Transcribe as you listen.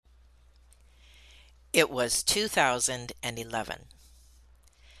It was 2011.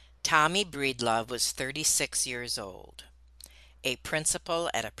 Tommy Breedlove was 36 years old, a principal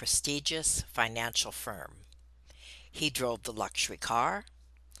at a prestigious financial firm. He drove the luxury car,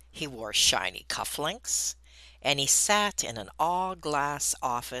 he wore shiny cufflinks, and he sat in an all-glass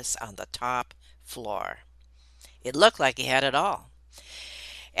office on the top floor. It looked like he had it all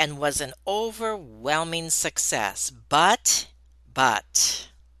and was an overwhelming success, but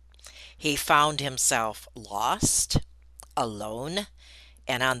he found himself lost, alone,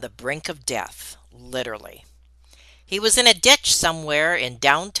 and on the brink of death, literally. He was in a ditch somewhere in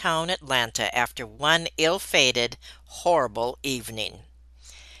downtown Atlanta after one ill-fated, horrible evening.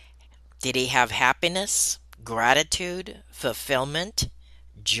 Did he have happiness, gratitude, fulfillment,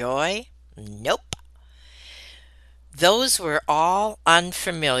 joy? Nope. Those were all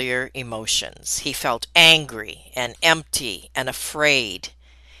unfamiliar emotions. He felt angry and empty and afraid.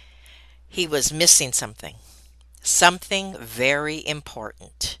 He was missing something, something very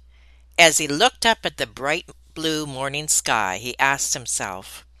important. As he looked up at the bright blue morning sky, he asked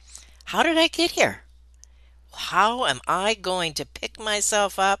himself, how did I get here? How am I going to pick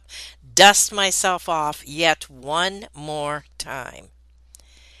myself up, dust myself off yet one more time?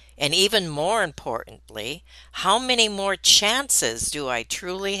 And even more importantly, how many more chances do I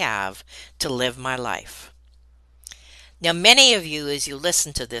truly have to live my life? Now, many of you, as you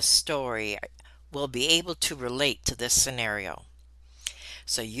listen to this story, will be able to relate to this scenario.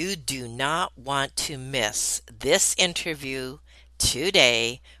 So you do not want to miss this interview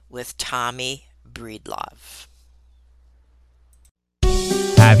today with Tommy Breedlove.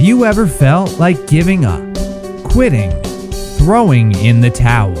 Have you ever felt like giving up, quitting, throwing in the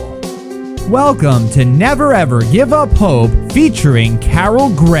towel? Welcome to Never Ever Give Up Hope featuring Carol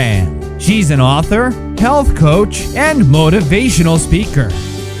Graham. She's an author, health coach, and motivational speaker.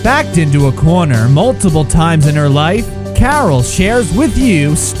 Backed into a corner multiple times in her life, Carol shares with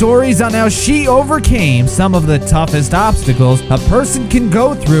you stories on how she overcame some of the toughest obstacles a person can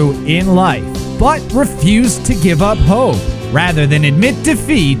go through in life, but refused to give up hope. Rather than admit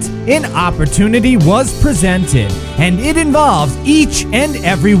defeat, an opportunity was presented, and it involves each and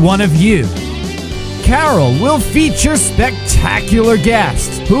every one of you. Carol will feature spectacular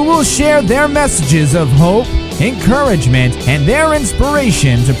guests who will share their messages of hope, encouragement, and their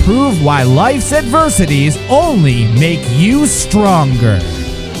inspiration to prove why life's adversities only make you stronger.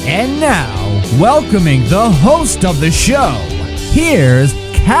 And now, welcoming the host of the show, here's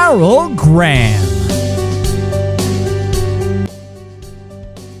Carol Graham.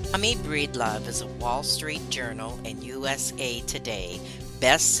 Tommy Breedlove is a Wall Street Journal and USA Today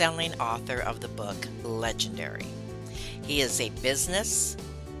best-selling author of the book Legendary. He is a business,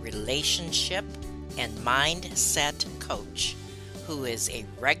 relationship, and mindset coach who is a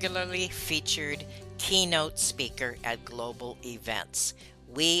regularly featured keynote speaker at global events.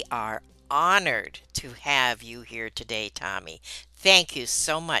 We are honored to have you here today, Tommy. Thank you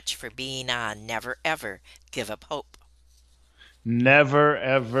so much for being on Never Ever Give Up Hope. Never,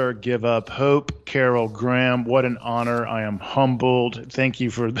 ever give up hope. Carol Graham, what an honor. I am humbled. Thank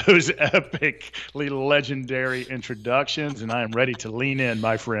you for those epically legendary introductions, and I am ready to lean in,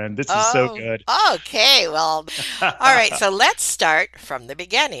 my friend. This is so good. Okay. Well, all right. So let's start from the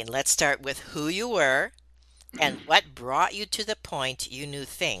beginning. Let's start with who you were and what brought you to the point you knew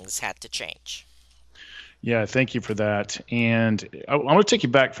things had to change. Yeah, thank you for that. And I want to take you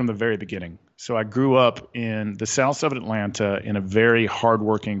back from the very beginning. So I grew up in the south side of Atlanta in a very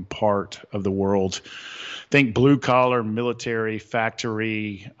hardworking part of the world. Think blue collar, military,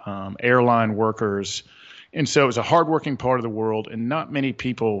 factory, airline workers. And so it was a hardworking part of the world, and not many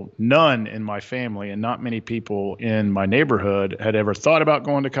people, none in my family, and not many people in my neighborhood had ever thought about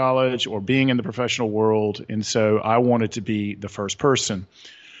going to college or being in the professional world. And so I wanted to be the first person.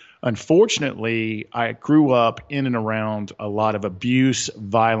 Unfortunately, I grew up in and around a lot of abuse,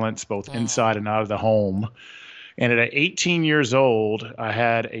 violence, both inside and out of the home. And at 18 years old, I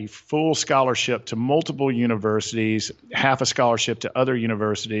had a full scholarship to multiple universities, half a scholarship to other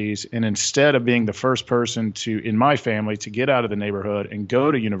universities. And instead of being the first person in my family to get out of the neighborhood and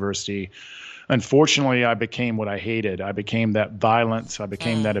go to university, unfortunately, I became what I hated. I became that violence. I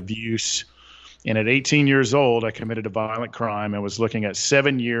became that abuse. And at 18 years old, I committed a violent crime and was looking at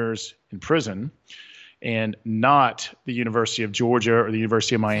 7 years in prison, and not the University of Georgia or the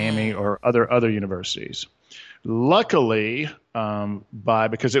University of Miami or other universities. Luckily,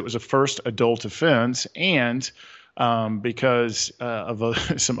 because it was a first adult offense, and because of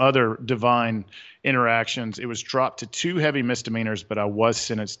some other divine interactions, it was dropped to 2 heavy misdemeanors, but I was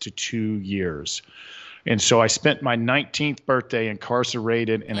sentenced to 2 years. And so I spent my 19th birthday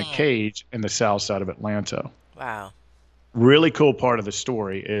incarcerated in a Mm. cage in the south side of Atlanta. Wow. Really cool part of the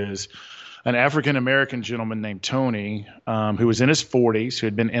story is an African American gentleman named Tony, who was in his 40s, who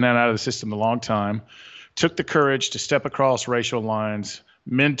had been in and out of the system a long time, took the courage to step across racial lines,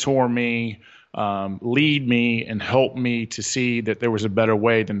 mentor me, lead me, and help me to see that there was a better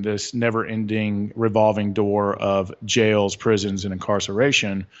way than this never ending revolving door of jails, prisons, and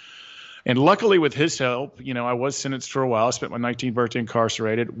incarceration. And luckily, with his help, I was sentenced for a while. I spent my 19th birthday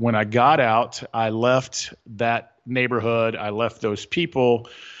incarcerated. When I got out, I left that neighborhood. I left those people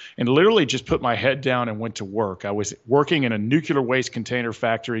and literally just put my head down and went to work. I was working in a nuclear waste container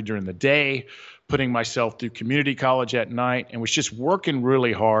factory during the day, putting myself through community college at night, and was just working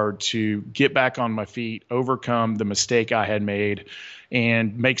really hard to get back on my feet, overcome the mistake I had made,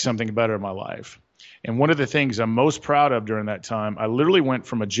 and make something better in my life. And one of the things I'm most proud of during that time, I literally went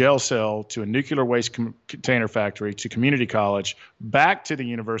from a jail cell to a nuclear waste container factory to community college, back to the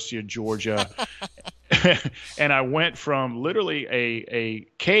University of Georgia. And I went from literally a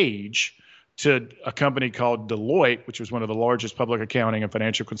cage to a company called Deloitte, which was one of the largest public accounting and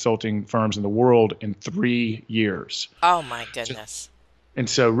financial consulting firms in the world, in 3 years. Oh my goodness. And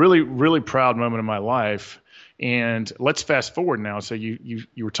so really, really proud moment in my life. And let's fast forward now. So you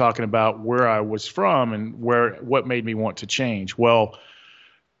were talking about where I was from and what made me want to change. Well,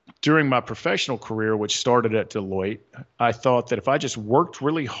 during my professional career, which started at Deloitte, I thought that if I just worked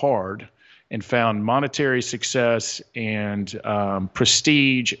really hard and found monetary success and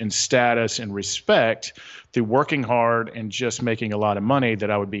prestige and status and respect through working hard and just making a lot of money,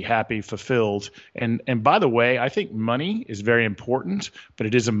 that I would be happy, fulfilled. And by the way, I think money is very important, but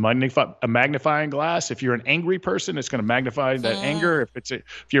it is a magnifying glass. If you're an angry person, it's going to magnify that anger.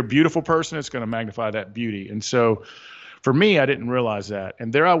 If you're a beautiful person, it's going to magnify that beauty. And so for me, I didn't realize that.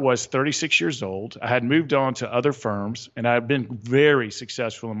 And there I was, 36 years old. I had moved on to other firms, and I had been very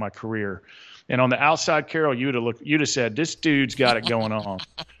successful in my career. And on the outside, Carol, you'd have said, this dude's got it going on.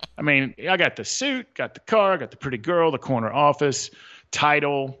 I mean, I got the suit, got the car, got the pretty girl, the corner office,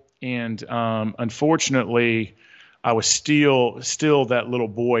 title. And unfortunately, I was still that little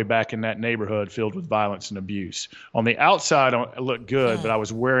boy back in that neighborhood filled with violence and abuse. On the outside, I looked good, but I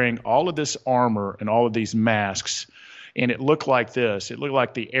was wearing all of this armor and all of these masks. And it looked like this. It looked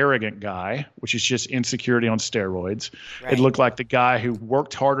like the arrogant guy, which is just insecurity on steroids. Right. It looked like the guy who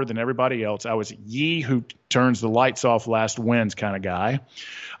worked harder than everybody else. I was ye who turns the lights off last wins kind of guy.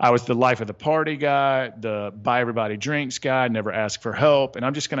 I was the life of the party guy, the buy everybody drinks guy, never ask for help. And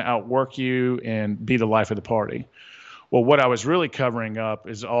I'm just going to outwork you and be the life of the party. Well, what I was really covering up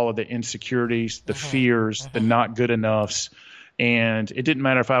is all of the insecurities, the fears, the not good enoughs. And it didn't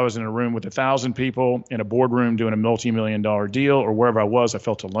matter if I was in a room with 1,000 people in a boardroom doing a multi-million-dollar deal, or wherever I was, I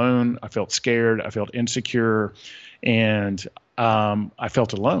felt alone. I felt scared. I felt insecure, and I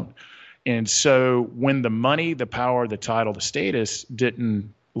felt alone. And so when the money, the power, the title, the status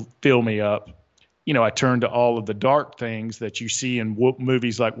didn't fill me up, I turned to all of the dark things that you see in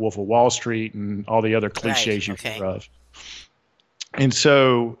movies like Wolf of Wall Street and all the other cliches you've heard of. And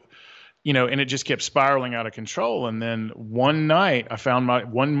so, and it just kept spiraling out of control. And then one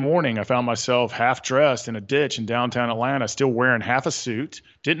morning, I found myself half dressed in a ditch in downtown Atlanta, still wearing half a suit,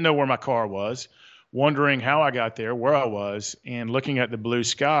 didn't know where my car was, wondering how I got there, where I was, and looking at the blue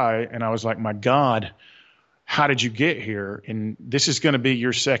sky. And I was like, my God, how did you get here? And this is going to be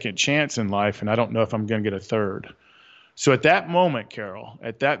your second chance in life. And I don't know if I'm going to get a third. So at that moment, Carol,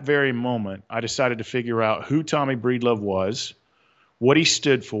 at that very moment, I decided to figure out who Tommy Breedlove was, what he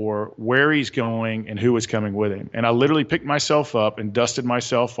stood for, where he's going, and who was coming with him. And I literally picked myself up and dusted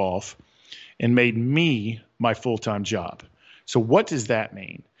myself off and made me my full-time job. So what does that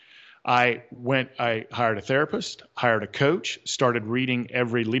mean? I hired a therapist, hired a coach, started reading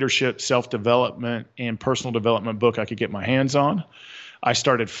every leadership, self-development, and personal development book I could get my hands on. I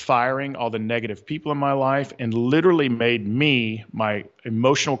started firing all the negative people in my life and literally made me, my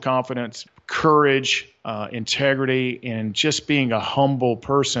emotional confidence, courage, integrity, and just being a humble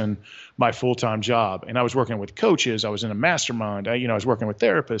person, my full-time job. And I was working with coaches. I was in a mastermind. I was working with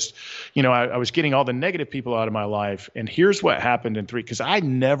therapists. I was getting all the negative people out of my life. And here's what happened because I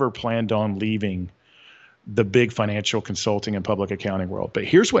never planned on leaving the big financial consulting and public accounting world. But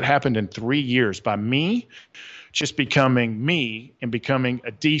here's what happened in 3 years by me just becoming me and becoming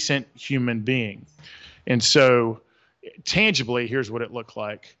a decent human being. And so tangibly, here's what it looked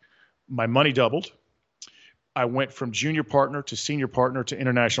like. My money doubled. I went from junior partner to senior partner to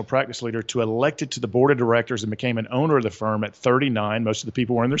international practice leader to elected to the board of directors and became an owner of the firm at 39. Most of the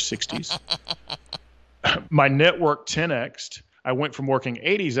people were in their 60s. My network 10x'd. I went from working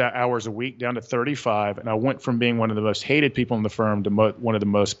 80 hours a week down to 35, and I went from being one of the most hated people in the firm to one of the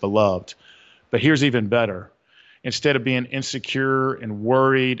most beloved. But here's even better. Instead of being insecure and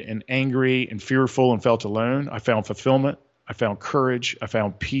worried and angry and fearful and felt alone, I found fulfillment. I found courage. I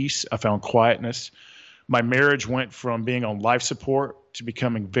found peace. I found quietness. My marriage went from being on life support to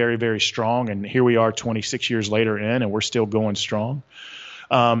becoming very, very strong. And here we are 26 years later and we're still going strong.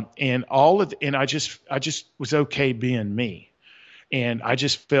 And I just was okay being me. And I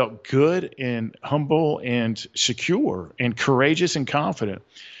just felt good and humble and secure and courageous and confident.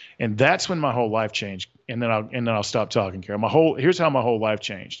 And that's when my whole life changed. And then I'll stop talking, Carol. Here's how my whole life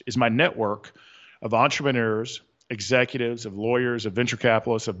changed: is my network of entrepreneurs, executives, of lawyers, of venture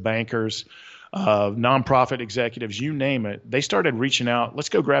capitalists, of bankers, of nonprofit executives, you name it. They started reaching out. Let's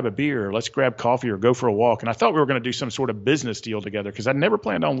go grab a beer. Let's grab coffee or go for a walk. And I thought we were going to do some sort of business deal together because I never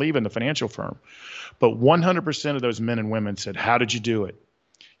planned on leaving the financial firm. But 100% of those men and women said, "How did you do it?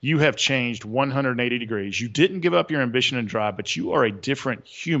 You have changed 180 degrees. You didn't give up your ambition and drive, but you are a different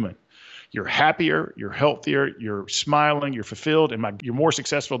human. You're happier, you're healthier, you're smiling, you're fulfilled, and you're more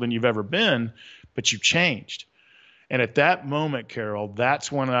successful than you've ever been, but you've changed." And at that moment, Carol, that's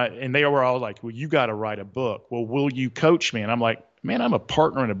when and they were all like, "Well, you got to write a book. Well, will you coach me?" And I'm like, "Man, I'm a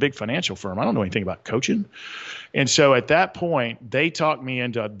partner in a big financial firm. I don't know anything about coaching." And so at that point, they talked me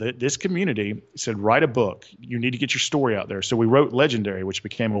into this community, said, "Write a book. You need to get your story out there." So we wrote Legendary, which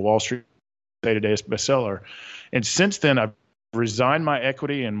became a Wall Street Today bestseller. And since then, I've resigned my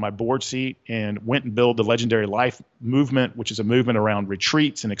equity and my board seat and went and built the Legendary Life movement, which is a movement around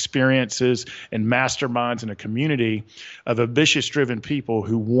retreats and experiences and masterminds and a community of ambitious-driven people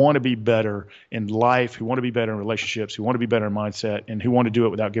who want to be better in life, who want to be better in relationships, who want to be better in mindset, and who want to do it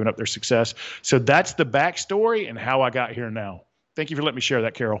without giving up their success. So that's the backstory and how I got here now. Thank you for letting me share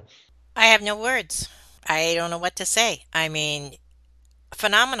that, Carol. I have no words. I don't know what to say. I mean,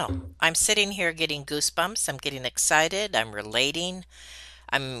 phenomenal. I'm sitting here getting goosebumps. I'm getting excited. I'm relating.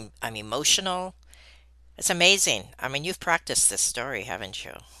 I'm emotional. It's amazing. I mean, you've practiced this story, haven't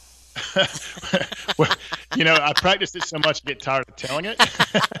you? Well, I practiced it so much I get tired of telling it.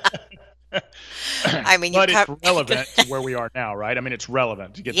 I mean, But it's relevant to where we are now, right? I mean, it's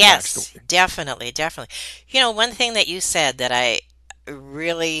relevant to get the yes, backstory. definitely, definitely. One thing that you said that I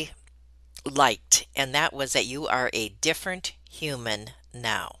really liked, and that was that you are a different human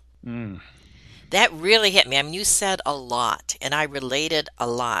now. Mm. That really hit me. I mean, you said a lot, and I related a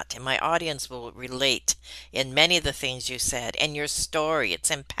lot, and my audience will relate in many of the things you said, and your story, it's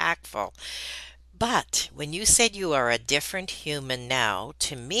impactful. But when you said you are a different human now,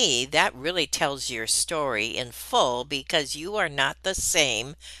 to me, that really tells your story in full because you are not the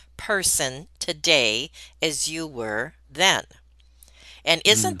same person today as you were then. And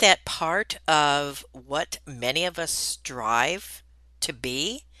isn't Mm. that part of what many of us strive to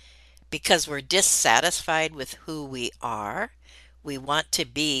be? Because we're dissatisfied with who we are. We want to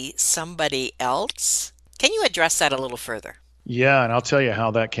be somebody else. Can you address that a little further? Yeah, and I'll tell you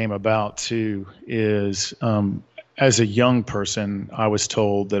how that came about too. Is as a young person, I was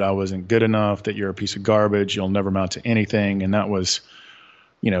told that I wasn't good enough, that you're a piece of garbage, you'll never amount to anything, and that was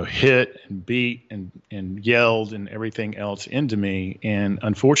hit and beat and yelled and everything else into me. And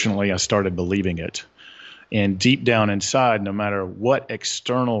unfortunately, I started believing it. And deep down inside, no matter what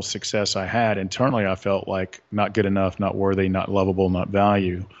external success I had, internally I felt like not good enough, not worthy, not lovable, not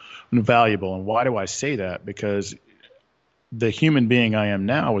valuable. And why do I say that? Because the human being I am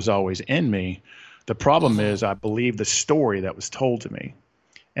now was always in me. The problem Hmm. is I believed the story that was told to me.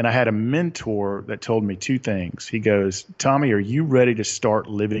 And I had a mentor that told me two things. He goes, "Tommy, are you ready to start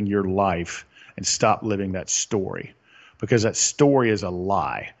living your life and stop living that story? Because that story is a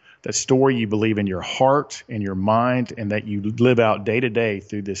lie. That story you believe in your heart and your mind and that you live out day to day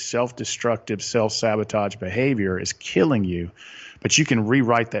through this self-destructive, self-sabotage behavior is killing you. But you can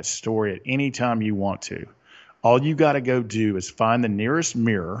rewrite that story at any time you want to. All you got to go do is find the nearest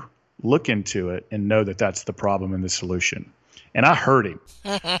mirror, look into it, and know that that's the problem and the solution." And I heard him.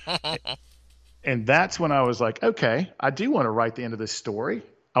 And that's when I was like, okay, I do want to write the end of this story.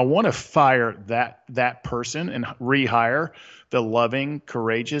 I want to fire that person and rehire the loving,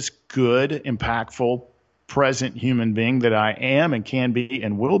 courageous, good, impactful, present human being that I am and can be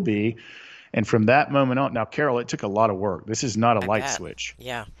and will be. And from that moment on, now, Carol, it took a lot of work. This is not a I light bet. switch.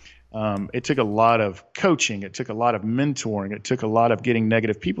 Yeah. It took a lot of coaching. It took a lot of mentoring. It took a lot of getting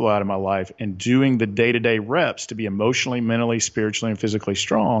negative people out of my life and doing the day-to-day reps to be emotionally, mentally, spiritually, and physically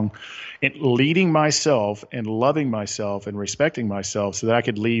strong, and leading myself and loving myself and respecting myself so that I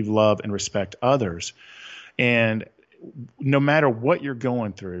could lead, love, and respect others. And no matter what you're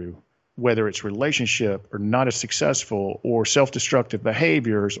going through, whether it's relationship or not as successful or self-destructive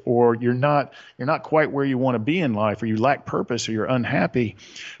behaviors, or you're not quite where you want to be in life, or you lack purpose, or you're unhappy,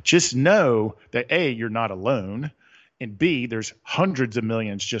 just know that A, you're not alone, and B, there's hundreds of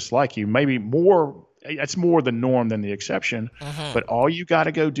millions just like you, maybe more. That's more the norm than the exception. But all you got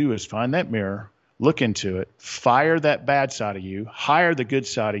to go do is find that mirror, look into it, fire that bad side of you, hire the good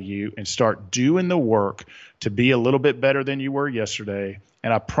side of you, and start doing the work to be a little bit better than you were yesterday.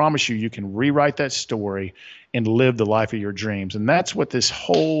 And I promise you, you can rewrite that story and live the life of your dreams. And that's what this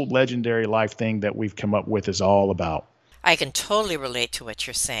whole legendary life thing that we've come up with is all about. I can totally relate to what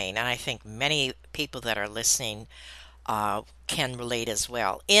you're saying, and I think many people that are listening can relate as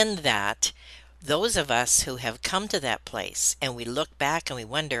well, in that those of us who have come to that place and we look back and we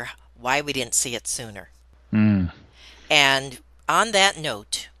wonder why we didn't see it sooner. And on that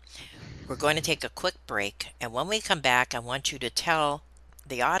note, we're going to take a quick break. And when we come back, I want you to tell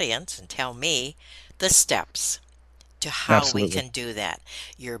the audience and tell me the steps to how Absolutely. we can do that.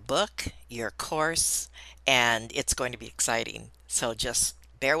 Your book, your course, and it's going to be exciting. So just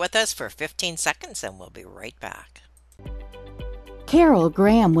bear with us for 15 seconds and we'll be right back. Carol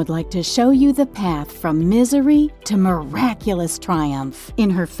Graham would like to show you the path from misery to miraculous triumph in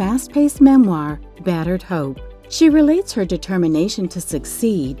her fast-paced memoir, Battered Hope. She relates her determination to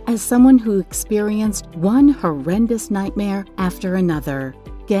succeed as someone who experienced one horrendous nightmare after another.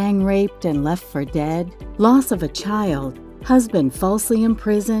 Gang raped and left for dead, loss of a child, husband falsely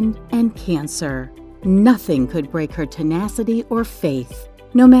imprisoned, and cancer. Nothing could break her tenacity or faith.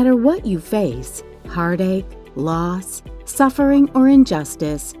 No matter what you face, heartache, loss, suffering, or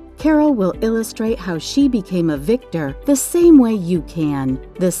injustice, Carol will illustrate how she became a victor the same way you can.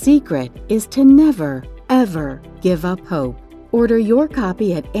 The secret is to never, ever give up hope. Order your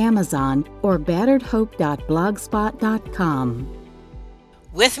copy at Amazon or batteredhope.blogspot.com.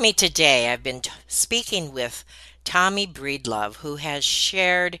 With me today, I've been speaking with Tommy Breedlove, who has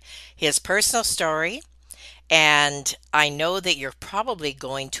shared his personal story, and I know that you're probably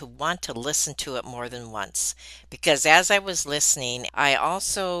going to want to listen to it more than once, because as I was listening, I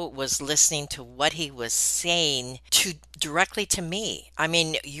also was listening to what he was saying directly to me. I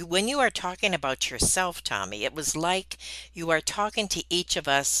mean, when you are talking about yourself, Tommy, it was like you are talking to each of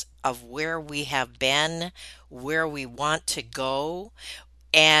us of where we have been, where we want to go,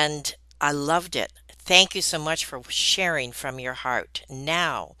 and I loved it. Thank you so much for sharing from your heart.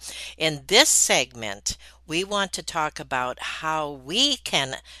 Now, in this segment, we want to talk about how we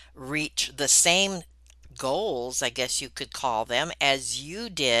can reach the same goals, I guess you could call them, as you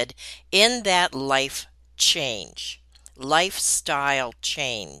did in that life change, lifestyle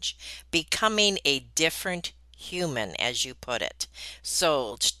change, becoming a different human, as you put it.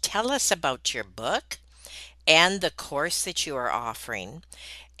 So tell us about your book and the course that you are offering.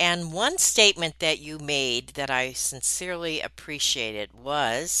 And one statement that you made that I sincerely appreciated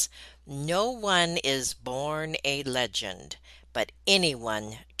was, no one is born a legend, but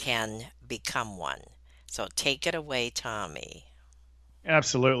anyone can become one. So take it away, Tommy.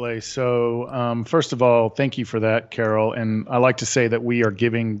 Absolutely. So, first of all, thank you for that, Carol. And I like to say that we are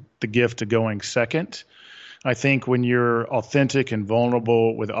giving the gift of going second. I think when you're authentic and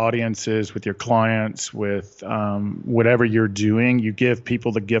vulnerable with audiences, with your clients, with whatever you're doing, you give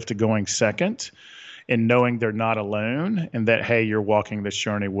people the gift of going second and knowing they're not alone and that, hey, you're walking this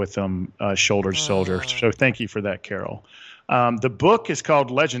journey with them shoulder to shoulder. So thank you for that, Carol. The book is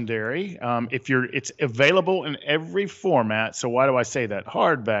called Legendary. It's available in every format. So why do I say that?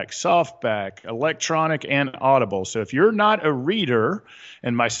 Hardback, softback, electronic, and Audible. So if you're not a reader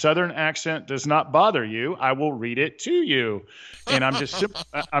and my Southern accent does not bother you, I will read it to you. And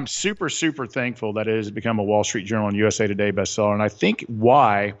I'm super, super thankful that it has become a Wall Street Journal and USA Today bestseller. And I think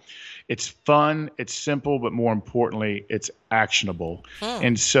why. It's fun, it's simple, but more importantly, it's actionable.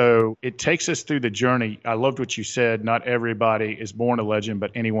 And so it takes us through the journey. I loved what you said. Not everybody is born a legend,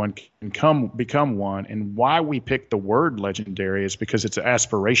 but anyone can become one. And why we picked the word legendary is because it's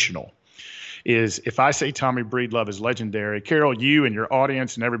aspirational. Is if I say Tommy Breedlove is legendary, Carol, you and your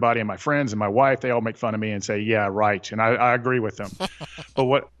audience and everybody and my friends and my wife, they all make fun of me and say, yeah, right. And I agree with them.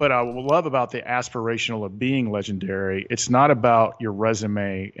 But I love about the aspirational of being legendary, it's not about your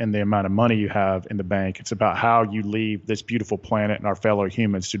resume and the amount of money you have in the bank. It's about how you leave this beautiful planet and our fellow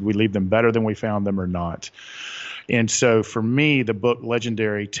humans. Did we leave them better than we found them or not? And so for me, the book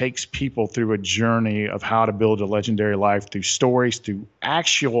Legendary takes people through a journey of how to build a legendary life through stories, through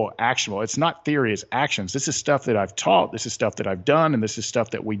actual actionable. It's not theory, it's actions. This is stuff that I've taught. This is stuff that I've done. And this is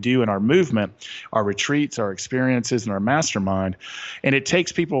stuff that we do in our movement, our retreats, our experiences, and our mastermind. And it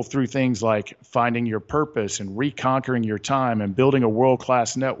takes people through things like finding your purpose and reconquering your time and building a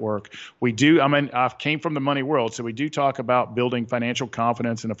world-class network. I came from the money world, so we do talk about building financial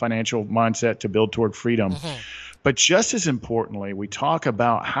confidence and a financial mindset to build toward freedom. But just as importantly, we talk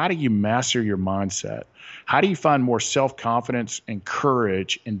about how do you master your mindset? How do you find more self-confidence and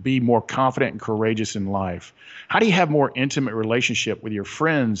courage and be more confident and courageous in life? How do you have more intimate relationship with your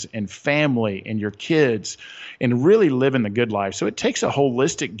friends and family and your kids and really live in the good life? So it takes a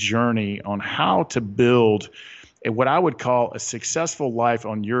holistic journey on how to build what I would call a successful life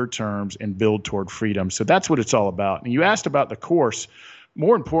on your terms and build toward freedom. So that's what it's all about. And you asked about the course.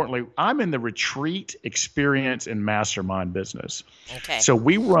 More importantly, I'm in the retreat, experience, and mastermind business. Okay. So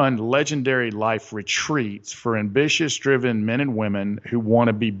we run legendary life retreats for ambitious, driven men and women who want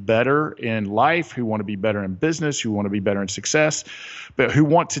to be better in life, who want to be better in business, who want to be better in success, but who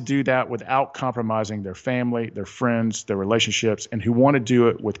want to do that without compromising their family, their friends, their relationships, and who want to do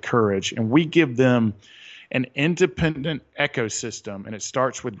it with courage. And we give them an independent ecosystem, and it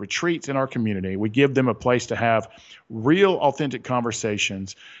starts with retreats in our community. We give them a place to have real, authentic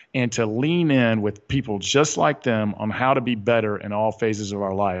conversations and to lean in with people just like them on how to be better in all phases of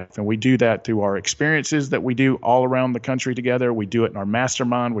our life. And we do that through our experiences that we do all around the country together. We do it in our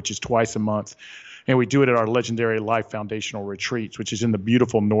mastermind, which is twice a month. And we do it at our Legendary Life Foundational Retreats, which is in the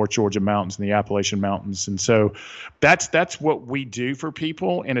beautiful North Georgia mountains and the Appalachian Mountains. And so that's what we do for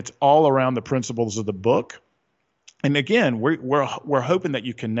people, and it's all around the principles of the book. And again, we're hoping that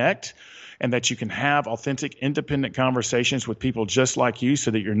you connect and that you can have authentic, independent conversations with people just like you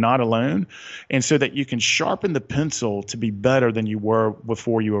so that you're not alone and so that you can sharpen the pencil to be better than you were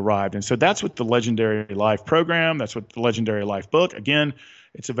before you arrived. And so that's what the Legendary Life program, that's what the Legendary Life book, again,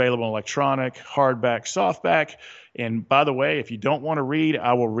 it's available electronic, hardback, softback. And by the way, if you don't want to read,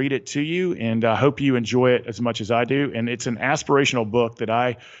 I will read it to you. And I hope you enjoy it as much as I do. And it's an aspirational book that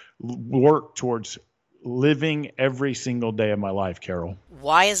I work towards living every single day of my life, Carol.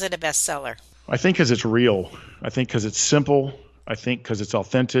 Why is it a bestseller? I think because it's real. I think because it's simple. I think because it's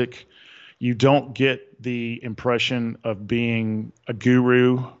authentic. You don't get the impression of being a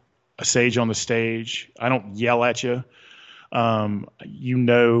guru, a sage on the stage. I don't yell at you. You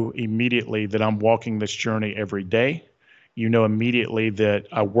know immediately that I'm walking this journey every day. You know immediately that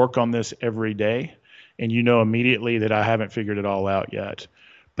I work on this every day. And you know immediately that I haven't figured it all out yet.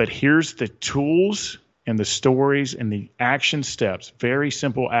 But here's the tools and the stories and the action steps, very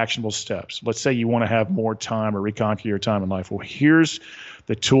simple, actionable steps. Let's say you want to have more time or reconquer your time in life. Well, here's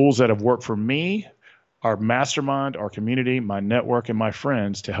the tools that have worked for me, our mastermind, our community, my network, and my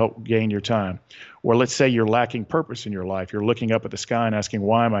friends to help gain your time. Or let's say you're lacking purpose in your life. You're looking up at the sky and asking,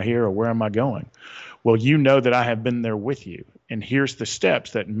 why am I here or where am I going? Well, you know that I have been there with you. And here's the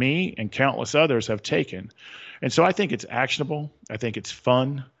steps that me and countless others have taken. And so I think it's actionable. I think it's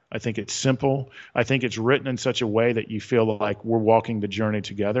fun. I think it's simple. I think it's written in such a way that you feel like we're walking the journey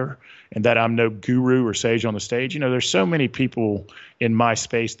together and that I'm no guru or sage on the stage. You know, there's so many people in my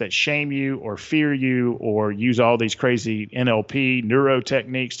space that shame you or fear you or use all these crazy NLP, neuro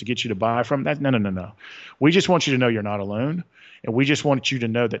techniques to get you to buy from that. No. We just want you to know you're not alone. And we just want you to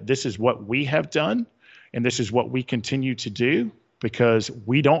know that this is what we have done and this is what we continue to do, because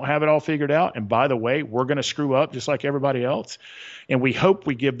we don't have it all figured out. And by the way, we're going to screw up just like everybody else. And we hope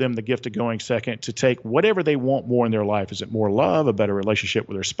we give them the gift of going second to take whatever they want more in their life. Is it more love, a better relationship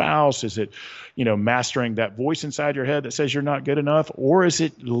with their spouse? Is it, mastering that voice inside your head that says you're not good enough? Or is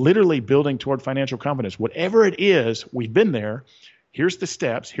it literally building toward financial confidence? Whatever it is, we've been there. Here's the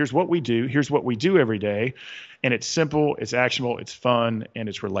steps. Here's what we do. Here's what we do every day. And it's simple, it's actionable, it's fun, and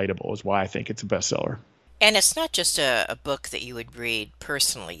it's relatable is why I think it's a bestseller. And it's not just a book that you would read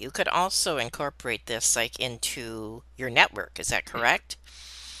personally. You could also incorporate this into your network. Is that correct?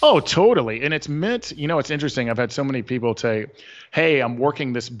 Oh, totally. And it's meant, it's interesting. I've had so many people say, hey, I'm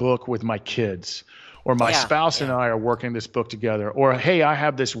working this book with my kids, or my spouse and I are working this book together, or hey, I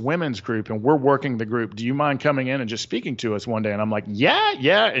have this women's group and we're working the group. Do you mind coming in and just speaking to us one day? And I'm like,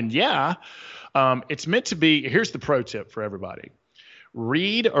 yeah. It's meant to be. Here's the pro tip for everybody.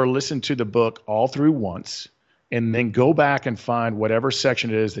 Read or listen to the book all through once, and then go back and find whatever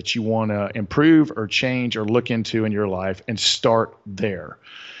section it is that you want to improve or change or look into in your life and start there.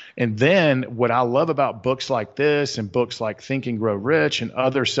 And then what I love about books like this and books like Think and Grow Rich and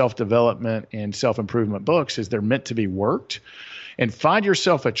other self-development and self-improvement books is they're meant to be worked. and find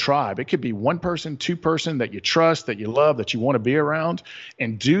yourself a tribe. It could be one person, two person that you trust, that you love, that you want to be around,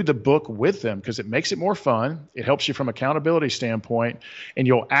 and do the book with them, because it makes it more fun. It helps you from accountability standpoint, and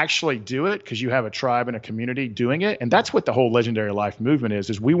you'll actually do it because you have a tribe and a community doing it. And that's what the whole Legendary Life movement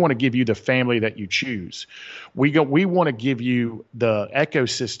is we want to give you the family that you choose. We want to give you the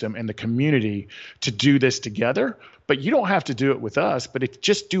ecosystem and the community to do this together. But you don't have to do it with us, but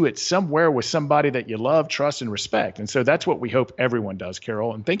just do it somewhere with somebody that you love, trust, and respect. And so that's what we hope everyone does,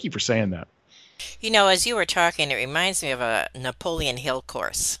 Carol. And thank you for saying that. As you were talking, it reminds me of a Napoleon Hill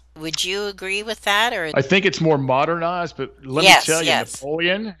course. Would you agree with that? Or I think it's more modernized, but let me tell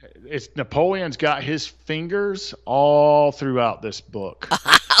you, Napoleon's got his fingers all throughout this book.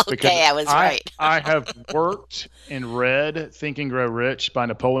 Okay, I was right. I have worked and read Think and Grow Rich by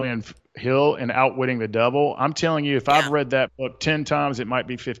Napoleon Hill and Outwitting the Devil. I'm telling you, if I've read that book 10 times, it might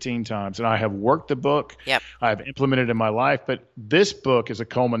be 15 times. And I have worked the book. Yep. I've implemented it in my life. But this book is a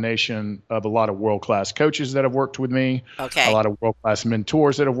culmination of a lot of world-class coaches that have worked with me, a lot of world-class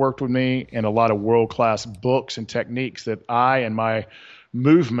mentors that have worked with me, and a lot of world-class books and techniques that I and my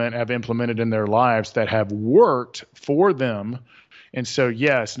movement have implemented in their lives that have worked for them. And so,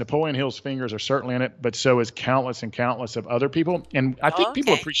 yes, Napoleon Hill's fingers are certainly in it, but so is countless and countless of other people. And I think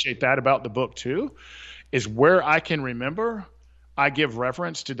people appreciate that about the book too, is where I can remember, I give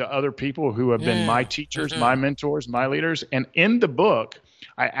reference to the other people who have been my teachers, my mentors, my leaders. And in the book,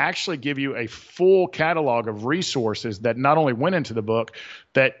 I actually give you a full catalog of resources that not only went into the book,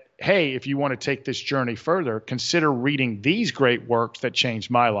 that, hey, if you want to take this journey further, consider reading these great works that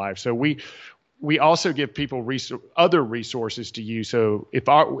changed my life. So we also give people other resources to use. So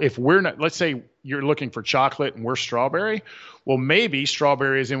if we're not, let's say you're looking for chocolate and we're strawberry, well, maybe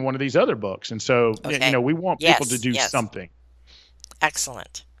strawberry is in one of these other books. And so, we want people to do something.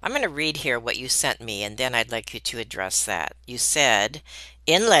 Excellent. I'm going to read here what you sent me, and then I'd like you to address that. You said,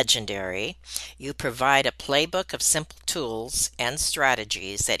 in Legendary, you provide a playbook of simple tools and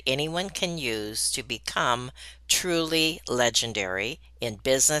strategies that anyone can use to become truly legendary in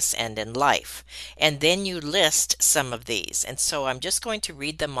business and in life. And then you list some of these. And so I'm just going to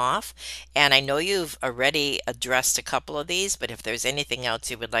read them off. And I know you've already addressed a couple of these, but if there's anything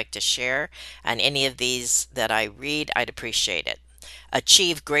else you would like to share on any of these that I read, I'd appreciate it.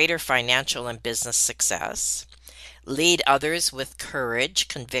 Achieve greater financial and business success. Lead others with courage,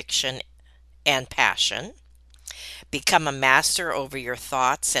 conviction, and passion. Become a master over your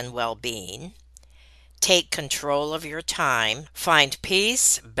thoughts and well-being. Take control of your time. Find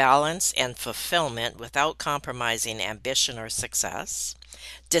peace, balance, and fulfillment without compromising ambition or success.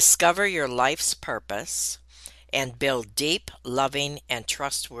 Discover your life's purpose. And build deep, loving, and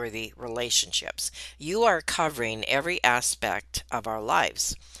trustworthy relationships. You are covering every aspect of our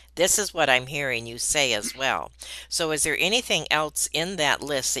lives. This is what I'm hearing you say as well. So is there anything else in that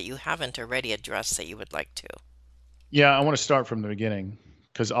list that you haven't already addressed that you would like to? Yeah, I want to start from the beginning,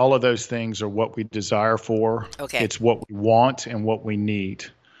 because all of those things are what we desire for. Okay. It's what we want and what we need.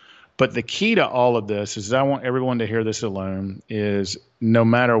 But the key to all of this is, I want everyone to hear this alone, is no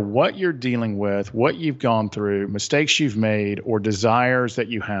matter what you're dealing with, what you've gone through, mistakes you've made, or desires that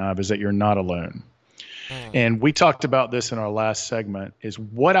you have, is that you're not alone. And we talked about this in our last segment, is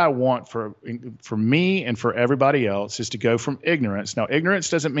what I want for me and for everybody else is to go from ignorance. Now, ignorance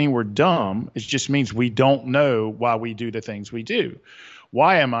doesn't mean we're dumb. It just means we don't know why we do the things we do.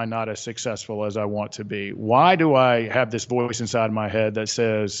 Why am I not as successful as I want to be? Why do I have this voice inside my head that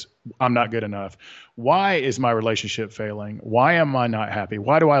says I'm not good enough? Why is my relationship failing? Why am I not happy?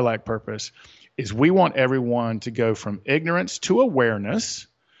 Why do I lack purpose? Is we want everyone to go from ignorance to awareness,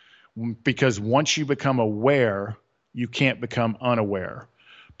 because once you become aware, you can't become unaware.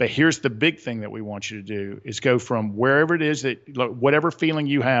 But here's the big thing that we want you to do, is go from wherever it is that, whatever feeling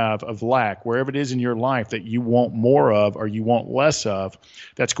you have of lack, wherever it is in your life that you want more of or you want less of,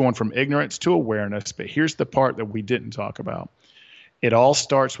 that's going from ignorance to awareness. But here's the part that we didn't talk about. It all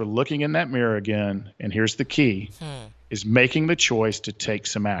starts with looking in that mirror again. And here's the key, is making the choice to take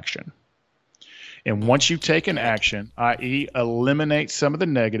some action. And once you take an action, i.e. eliminate some of the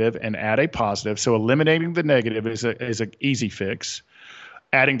negative and add a positive. So eliminating the negative is an easy fix.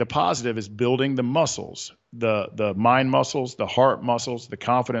 Adding the positive is building the muscles, the mind muscles, the heart muscles, the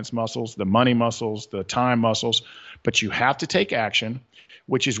confidence muscles, the money muscles, the time muscles. But you have to take action,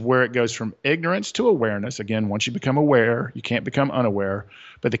 which is where it goes from ignorance to awareness. Again, once you become aware, you can't become unaware.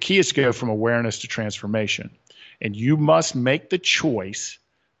 But the key is to go from awareness to transformation. And you must make the choice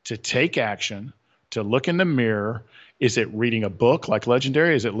to take action, to look in the mirror Is it reading a book like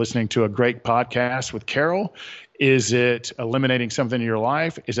Legendary? Is it listening to a great podcast with Carol? Is it eliminating something in your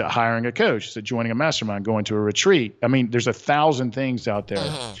life? Is it hiring a coach? Is it joining a mastermind, going to a retreat? I mean, there's 1,000 things out there.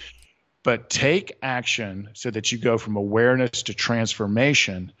 Mm-hmm. But take action so that you go from awareness to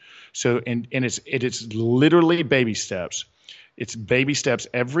transformation. So, and it's literally baby steps. It's baby steps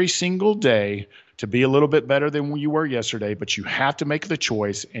every single day to be a little bit better than you were yesterday, but you have to make the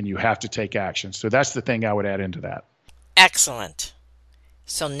choice and you have to take action. So that's the thing I would add into that. Excellent.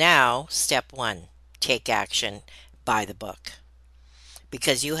 So now, step 1, take action, buy the book.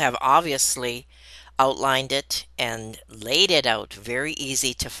 Because you have obviously outlined it and laid it out very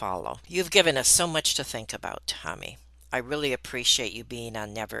easy to follow. You've given us so much to think about, Tommy. I really appreciate you being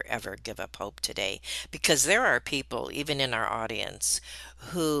on Never Ever Give Up Hope today, because there are people, even in our audience,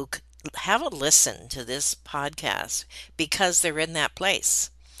 who haven't listened to this podcast because they're in that place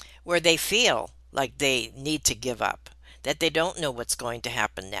where they feel like they need to give up, that they don't know what's going to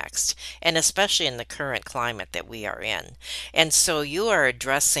happen next, and especially in the current climate that we are in. And so you are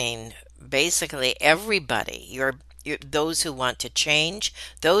addressing basically everybody. You're those who want to change,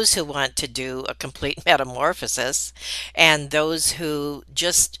 those who want to do a complete metamorphosis, and those who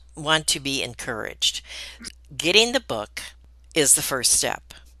just want to be encouraged. Getting the book is the first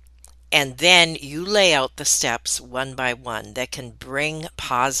step. And then you lay out the steps one by one that can bring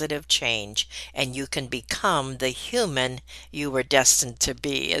positive change, and you can become the human you were destined to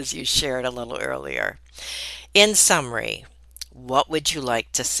be, as you shared a little earlier. In summary, what would you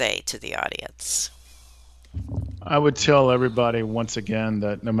like to say to the audience? I would tell everybody once again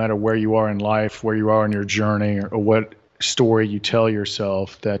that no matter where you are in life, where you are in your journey, or what story you tell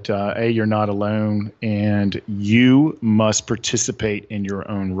yourself, that you're not alone, and you must participate in your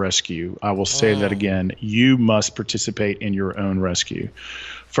own rescue. I will say that again. You must participate in your own rescue.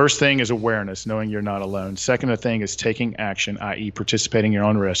 First thing is awareness, knowing you're not alone. Second thing is taking action, i.e. participating in your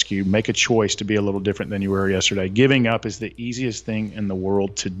own rescue. Make a choice to be a little different than you were yesterday. Giving up is the easiest thing in the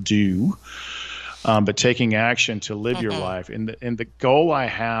world to do. But taking action to live your life. And the goal I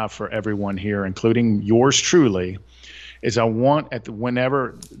have for everyone here, including yours truly, is I want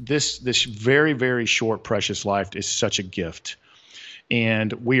whenever this very, very short, precious life is such a gift.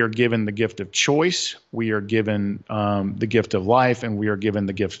 And we are given the gift of choice, we are given the gift of life, and we are given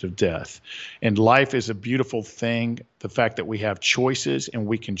the gift of death. And life is a beautiful thing. The fact that we have choices and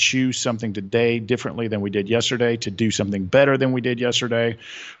we can choose something today differently than we did yesterday, to do something better than we did yesterday,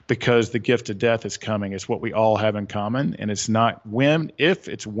 because the gift of death is coming. It's what we all have in common, and it's not when, if,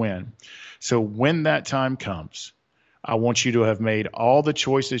 it's when. So when that time comes, I want you to have made all the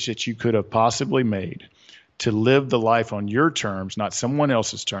choices that you could have possibly made to live the life on your terms, not someone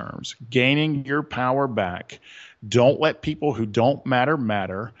else's terms, gaining your power back. Don't let people who don't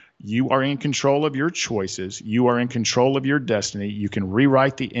matter. You are in control of your choices. You are in control of your destiny. You can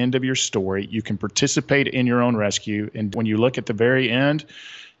rewrite the end of your story. You can participate in your own rescue. And when you look at the very end,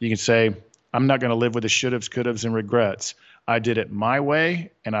 you can say, I'm not going to live with the should-haves, could-haves, and regrets. I did it my way,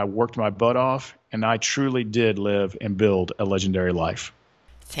 and I worked my butt off, and I truly did live and build a legendary life.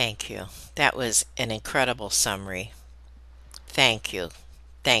 Thank you. That was an incredible summary. Thank you.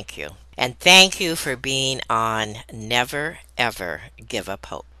 Thank you. And thank you for being on Never Ever Give Up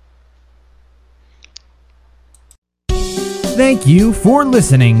Hope. Thank you for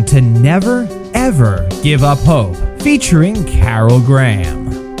listening to Never Ever Give Up Hope, featuring Carol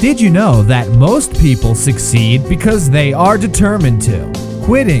Graham. Did you know that most people succeed because they are determined to?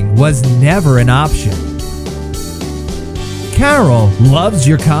 Quitting was never an option. Carol loves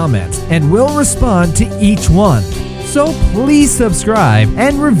your comments and will respond to each one. So please subscribe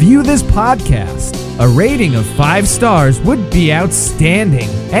and review this podcast. A rating of 5 stars would be outstanding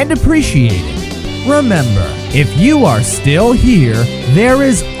and appreciated. Remember, if you are still here, there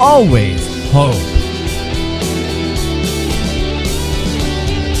is always hope.